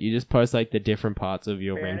 yeah, you just post like the different parts of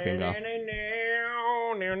your ring finger.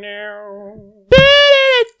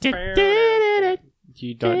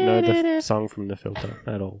 You don't know the song from the filter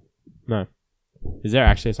at all. No. Is there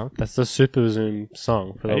actually a song? That's the Super Zoom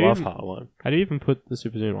song for the How do you Love even- Heart one. How do you even put the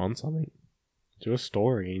Super Zoom on something? Do a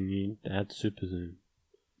story and you add Super Zoom.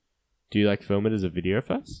 Do you like film it as a video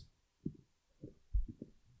first?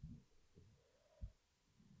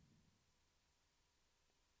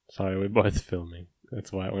 Sorry, we're both filming.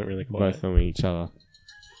 That's why it went really quiet. Both filming each other.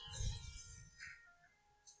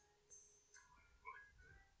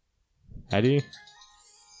 How do you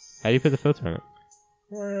put the filter on it?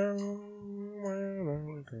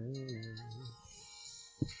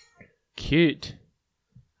 Cute.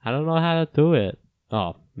 I don't know how to do it.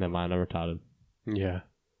 Oh, never mind. I'm retarded. Yeah.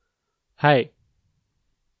 Hey,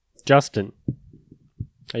 Justin,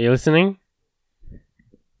 are you listening?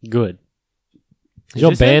 Good. Is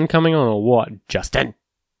your this band coming on or what, Justin?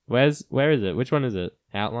 Where is it? Which one is it?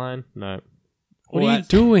 Outline? No. What are you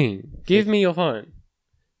doing? Give me your phone.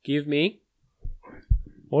 Give me.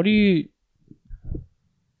 What are you...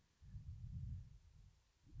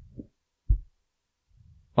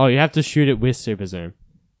 Oh, you have to shoot it with Super Zoom.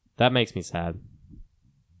 That makes me sad.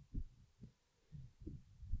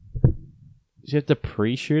 You have to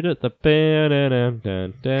pre-shoot it.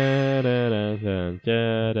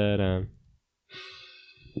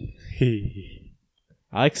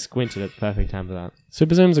 I like squinted at the perfect time for that.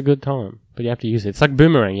 Super Zoom's a good time, but you have to use it. It's like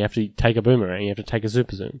boomerang. You have to take a boomerang. You have to take a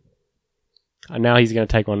Super Zoom. And now he's going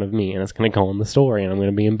to take one of me, and it's going to go on the story, and I'm going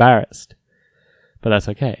to be embarrassed. But that's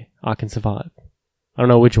okay. I can survive. I don't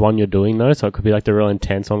know which one you're doing, though, so it could be like the real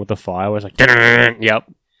intense one with the fire, where it's like, yep.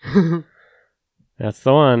 That's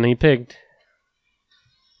the one he picked.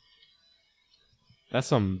 That's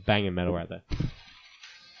some banging metal right there.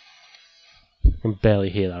 I can barely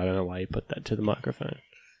hear that. I don't know why you put that to the microphone.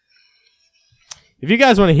 If you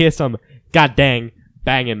guys want to hear some goddamn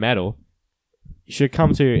banging metal, you should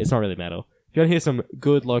come to... It's not really metal. If you want to hear some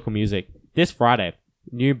good local music, this Friday,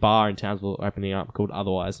 new bar in Townsville opening up called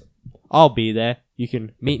Otherwise. I'll be there. You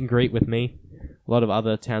can meet and greet with me. A lot of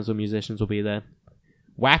other Townsville musicians will be there.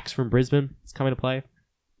 Wax from Brisbane is coming to play.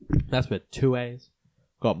 That's with 2As.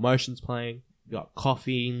 Got Motions playing. You got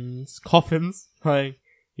Coffins playing.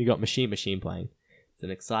 You got Machine playing. It's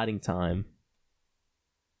an exciting time.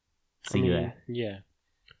 See you there. Yeah.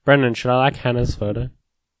 Brendan, should I like Hannah's photo?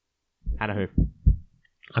 Hannah who?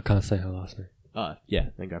 I can't say her last name. Oh, yeah,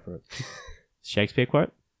 then go for it. Shakespeare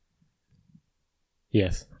quote?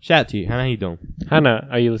 Yes. Shout out to you. Hannah, how you doing? Hannah,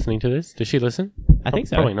 are you listening to this? Does she listen? I think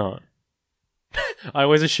so. Probably not. I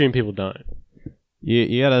always assume people don't.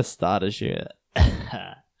 You gotta start a shit.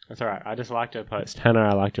 That's alright. I just liked her post. Hannah,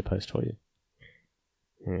 I liked your post for you.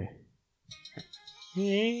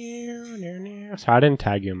 Yeah. So I didn't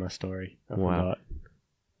tag you in my story. I Wow. forgot.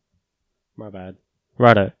 My bad.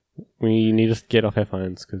 Righto. We need to get off our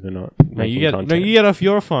phones because we're not making content. You get off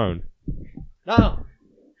your phone. No.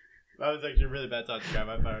 That was actually a really bad time to grab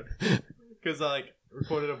my phone. Because I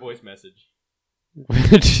recorded a voice message. We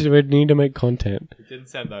need to make content. It didn't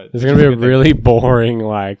send though. There's going to be a really boring,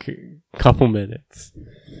 couple minutes.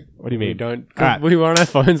 What do you mean? We don't... Alright. We were on our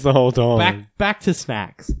phones the whole time. Back to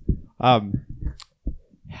snacks. How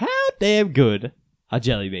damn good are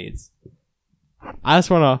jelly beans? I just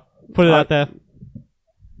want to put it out there.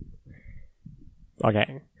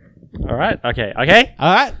 Okay. Alright. Okay.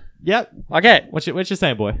 All right. Yep. Okay. What you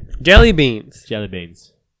saying, boy? Jelly beans Jelly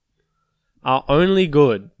beans. are only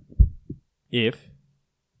good If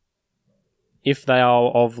they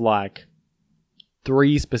are of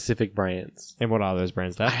 3 specific brands. and what are those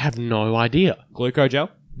brands? I That have no idea. Glucogel.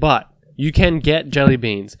 But you can get jelly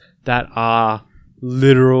beans that are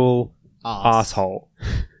literal asshole.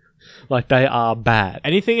 They are bad.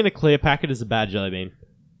 Anything in a clear packet is a bad jelly bean.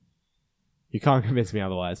 You can't convince me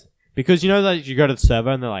otherwise. Because you know that you go to the server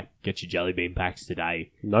and they're like, get your jelly bean packs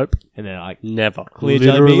today. Nope. And they're like, Never. Clear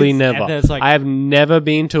jelly Literally beans? never. And then it's like- I have never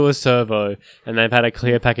been to a servo and they've had a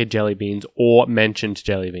clear packet jelly beans or mentioned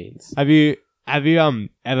jelly beans. have you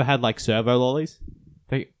ever had servo lollies?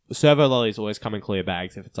 Servo lollies always come in clear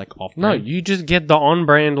bags if it's off No, brand. you just get the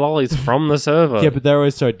on-brand lollies from the servo. Yeah, but they're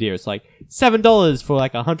always so dear. It's $7 for a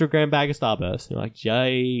 100-gram bag of Starburst. You're like,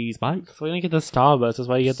 jeez, mate. That's why you don't get the Starburst. That's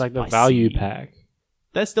why you get the Spicy. value pack.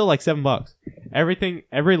 That's still $7.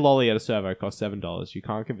 Every lolly at a servo costs $7. You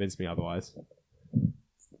can't convince me otherwise.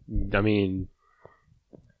 I mean,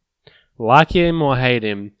 like him or hate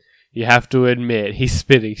him, you have to admit he's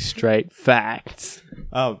spitting straight facts.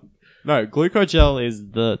 No, Glucogel is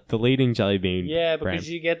the leading jelly bean. Yeah, because brand.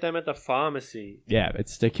 you get them at the pharmacy. Yeah,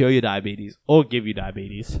 it's to cure your diabetes or give you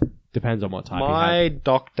diabetes. Depends on what type you My have.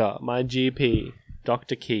 doctor, my GP,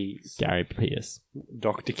 Dr. Keys. Gary Pierce.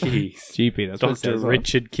 Dr. Keys. GP, that's what it Dr. says.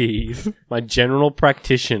 Richard Keys. My general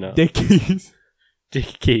practitioner. Dick Keys.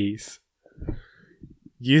 Dick Keys.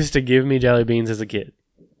 used to give me jelly beans as a kid.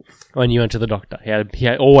 When you went to the doctor,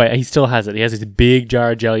 he still has it. He has this big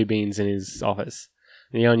jar of jelly beans in his office.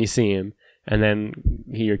 And, when you see him, and then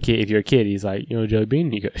if you're a kid, he's like, a jelly bean?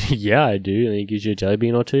 And you go, yeah, I do. And he gives you a jelly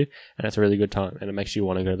bean or two, and it's a really good time, and it makes you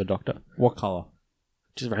want to go to the doctor. What color?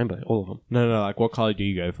 Just rainbow, all of them. No. Like, what color do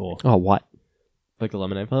you go for? Oh, white. Like a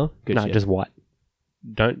lemonade color? Good No, shit. just white.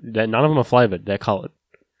 None of them are flavored. They're colored.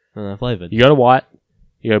 Flavored. You go to white,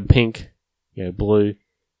 you go pink, you go blue.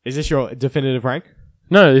 Is this your definitive rank?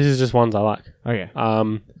 No, this is just ones I like. Okay.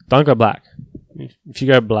 Don't go black. If you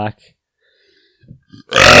go black,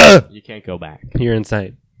 You can't go back. you're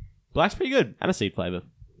insane. Black's pretty good. Aniseed flavor.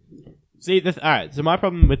 See, alright, so my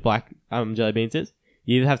problem with black jelly beans is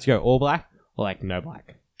you either have to go all black or like no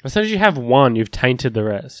black. As soon as you have one, you've tainted the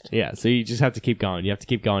rest. Yeah, so you just have to keep going. You have to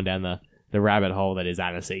keep going down the rabbit hole that is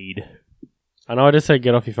aniseed. I know I just said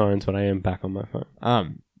get off your phones, but I am back on my phone.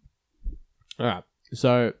 Alright,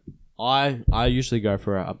 so I usually go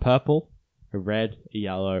for a purple, a red, a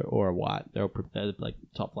yellow, or a white. They're like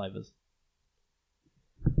top flavors.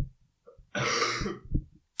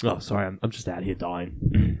 Oh, sorry, I'm just out here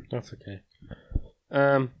dying. That's okay.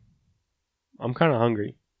 I'm kind of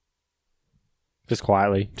hungry. Just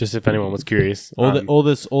quietly, just if anyone was curious. All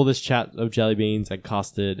this chat of jelly beans and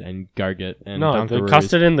custard and Go-Gurt and no, the Dunkaroos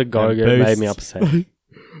custard and the Go-Gurt and made me Boosts. upset.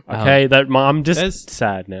 Okay, I'm just there's-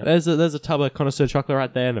 sad now. There's a tub of connoisseur chocolate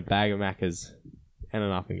right there and a bag of Maccas and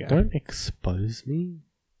an up and go. Don't expose me.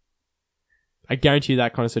 I guarantee you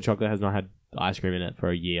that connoisseur chocolate has not had ice cream in it for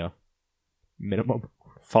a year. Minimum.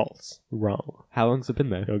 False. Wrong. How long's it been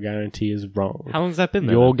there? Your guarantee is wrong. How long's that been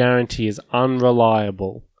there? Your guarantee is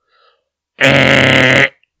unreliable.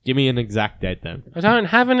 Give me an exact date then. I don't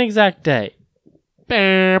have an exact date.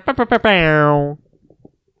 Bow.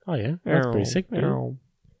 Oh yeah, that's pretty sick, man.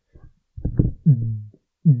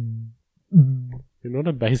 You're not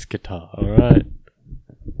a bass guitar, alright?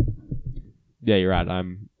 Yeah, you're right.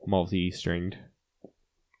 I'm multi-stringed.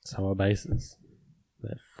 So are basses.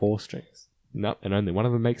 They're 4 strings. Nope, and only one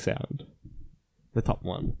of them makes sound. The top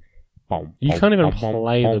one. Bom, You bom, can't even bom,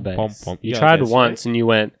 play bom, the bom, bass. bom. You Yeah, tried bass, once and you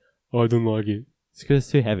went, oh, I don't like it. It's because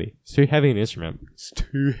it's too heavy. It's too heavy an instrument. It's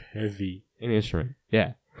too heavy. An instrument.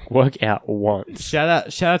 Yeah. Work out once.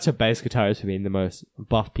 Shout out to bass guitarists for being the most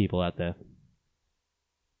buff people out there.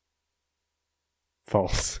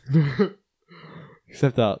 False.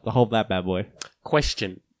 Except the whole that bad boy.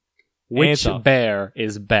 Question. Which Answer. bear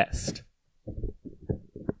is best?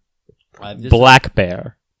 I Black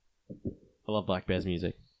bear. love Black Bear's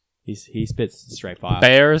music. He spits straight fire.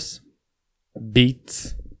 Bears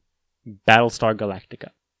beats Battlestar Galactica.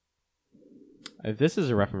 If this is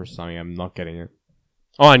a reference to something, I'm not getting it.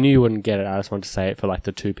 Oh, I knew you wouldn't get it. I just wanted to say it for like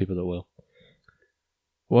the 2 people that will.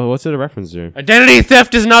 Well, what's it a reference to? Identity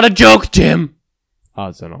theft is not a joke, Jim! Oh,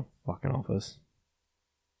 it's an fucking Office.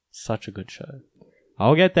 Such a good show.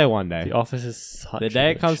 I'll get there one day. The Office is such The a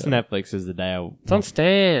day it good comes show. to Netflix is the day It's on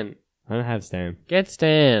Stan. I don't have Stan. Get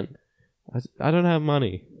Stan. I don't have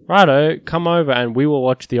money. Righto, come over and we will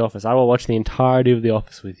watch The Office. I will watch the entirety of The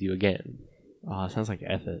Office with you again. Oh, it sounds like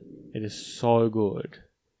effort. It is so good.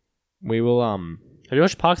 We will Have you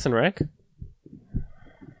watched Parks and Rec?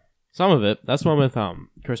 some of it. That's the one with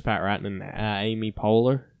Chris Pratt and Amy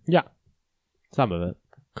Poehler. Yeah. Some of it.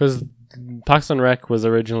 Because Parks and Rec was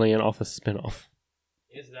originally an Office spin-off.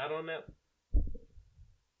 Is that on Netflix?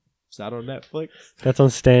 Is that on Netflix? That's on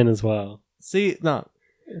Stan as well. See, no.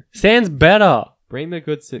 Stan's better. Bring the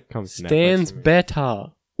good sitcoms to Stan's Netflix. better.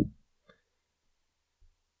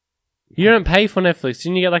 You don't pay for Netflix.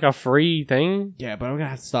 Didn't you get like a free thing? Yeah, but I'm gonna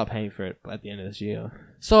have to start paying for it at the end of this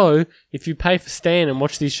year. So, if you pay for Stan and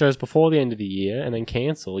watch these shows before the end of the year and then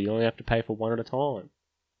cancel, you only have to pay for one at a time.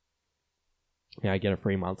 Yeah, I get a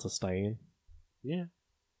free month to stay in. Yeah.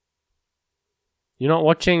 You're not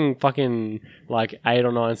watching fucking like 8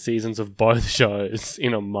 or 9 seasons of both shows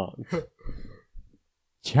in a month.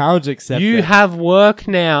 Challenge accepted. You have work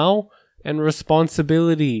now and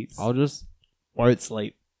responsibilities. I'll just won't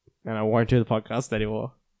sleep, and I won't do the podcast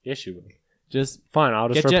anymore. Yes, you will. Just Fine, I'll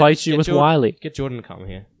just Get replace you with Jordan- Wiley. Get Jordan to come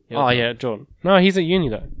here. He'll Oh, come. yeah, Jordan. No, he's at uni,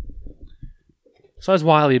 though. So is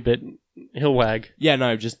Wiley, but he'll wag. Yeah,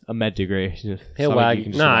 no, just a med degree. Just He'll something you wag.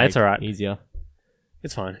 can just Nah, wag it's alright. Easier.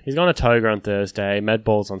 It's fine. He's going to Toga on Thursday.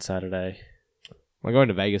 Medball's on Saturday. We're going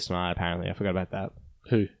to Vegas tonight, apparently. I forgot about that.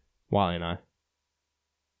 Who? Wiley and I.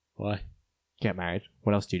 Why? Get married.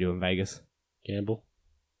 What else do you do in Vegas? Gamble.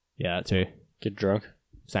 Yeah, that too. Get drunk.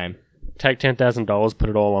 Same. Take $10,000, put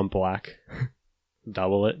it all on black.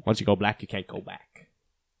 Double it. Once you go black, you can't go back.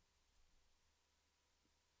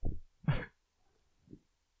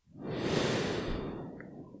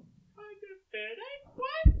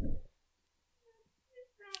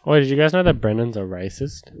 Oh, did you guys know that Brennan's a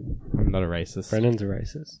racist? I'm not a racist. Brennan's a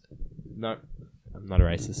racist. No, I'm not a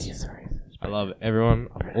racist. He's a racist. I love everyone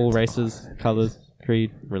of all races, colours,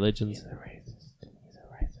 creed, religions.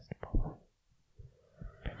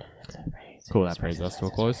 Cool, that brings us to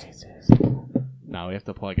a close. Now we have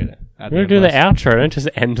to plug it. We're gonna do the outro. Don't just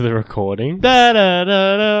end the recording. Da, da,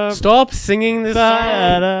 da, da. Stop singing this Ba, song.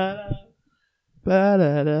 da, da. Ba,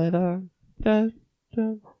 da, da, da. Da,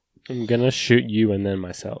 da. I'm gonna shoot you and then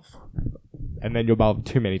myself. And then you'll bob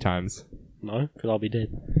too many times. No, because I'll be dead.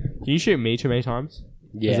 Can you shoot me too many times?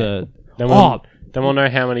 Yeah. Then Oh! we'll know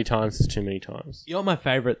how many times is too many times. You know what my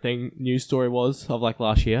favourite news story was of like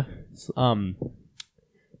last year?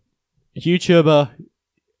 YouTuber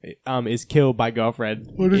is killed by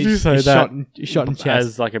girlfriend. What did Is- you say is that? Shot in chest.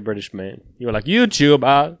 As like a British man. You were like,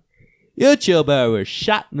 YouTuber. YouTuber was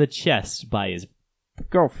shot in the chest by his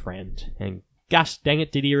girlfriend, and gosh dang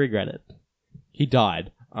it, did he regret it? He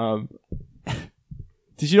died. Did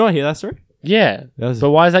you not hear that story? Yeah. That was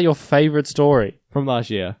But why is that your favourite story? from last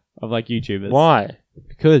year of like YouTubers. Why?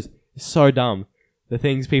 Because it's so dumb. The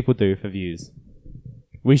things people do for views.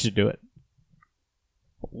 We should do it.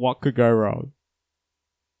 What could go wrong?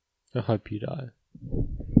 I hope you die.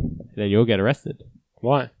 Then you'll get arrested.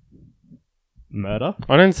 Why? Murder?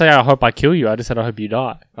 I didn't say I hope I kill you. I just said I hope you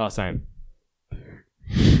die. Oh, same.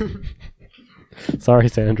 Sorry,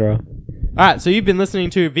 Sandra. Alright, so you've been listening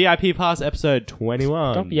to VIP Pass episode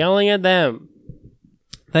 21. Stop yelling at them.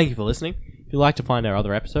 Thank you for listening. If you'd like to find our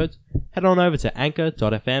other episodes, head on over to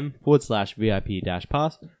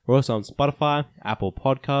anchor.fm/VIP-pass. We're also on Spotify, Apple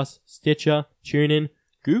Podcasts, Stitcher, TuneIn,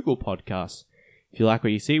 Google Podcasts. If you like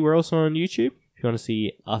what you see, we're also on YouTube. If you want to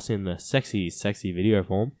see us in the sexy video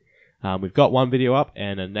form, we've got one video up,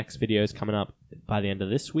 and the next video is coming up by the end of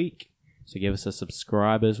this week. So give us a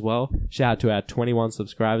subscribe as well. Shout out to our 21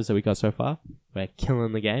 subscribers that we got so far. We're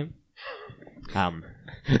killing the game.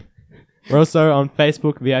 We're also on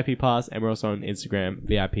Facebook, VIP Pass, and we're also on Instagram,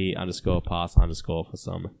 VIP_pass_ for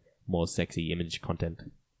some more sexy image content.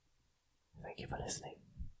 Thank you for listening.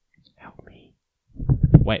 Help me.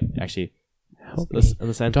 Wait, actually, Help let's me.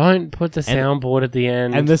 listen. Don't put the soundboard at the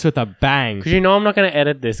end. End this with a bang. Because you know I'm not going to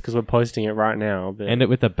edit this because we're posting it right now. But End it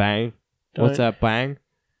with a bang. What's Don't- that bang?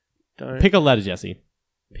 Don't. Pick a letter, Jesse.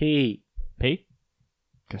 P. P?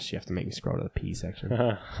 Gosh, you have to make me scroll to the P section.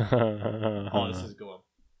 Oh, Oh, this is a good one.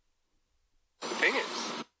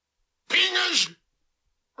 Fingers.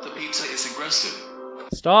 The pizza is aggressive.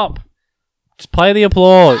 Stop. Just play the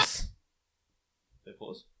applause.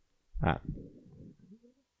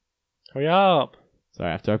 Hurry up. Sorry,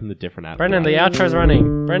 I have to open the different app. Brendan, the outro's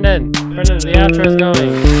running. Brendan, the outro's going.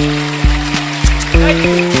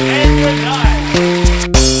 And good night.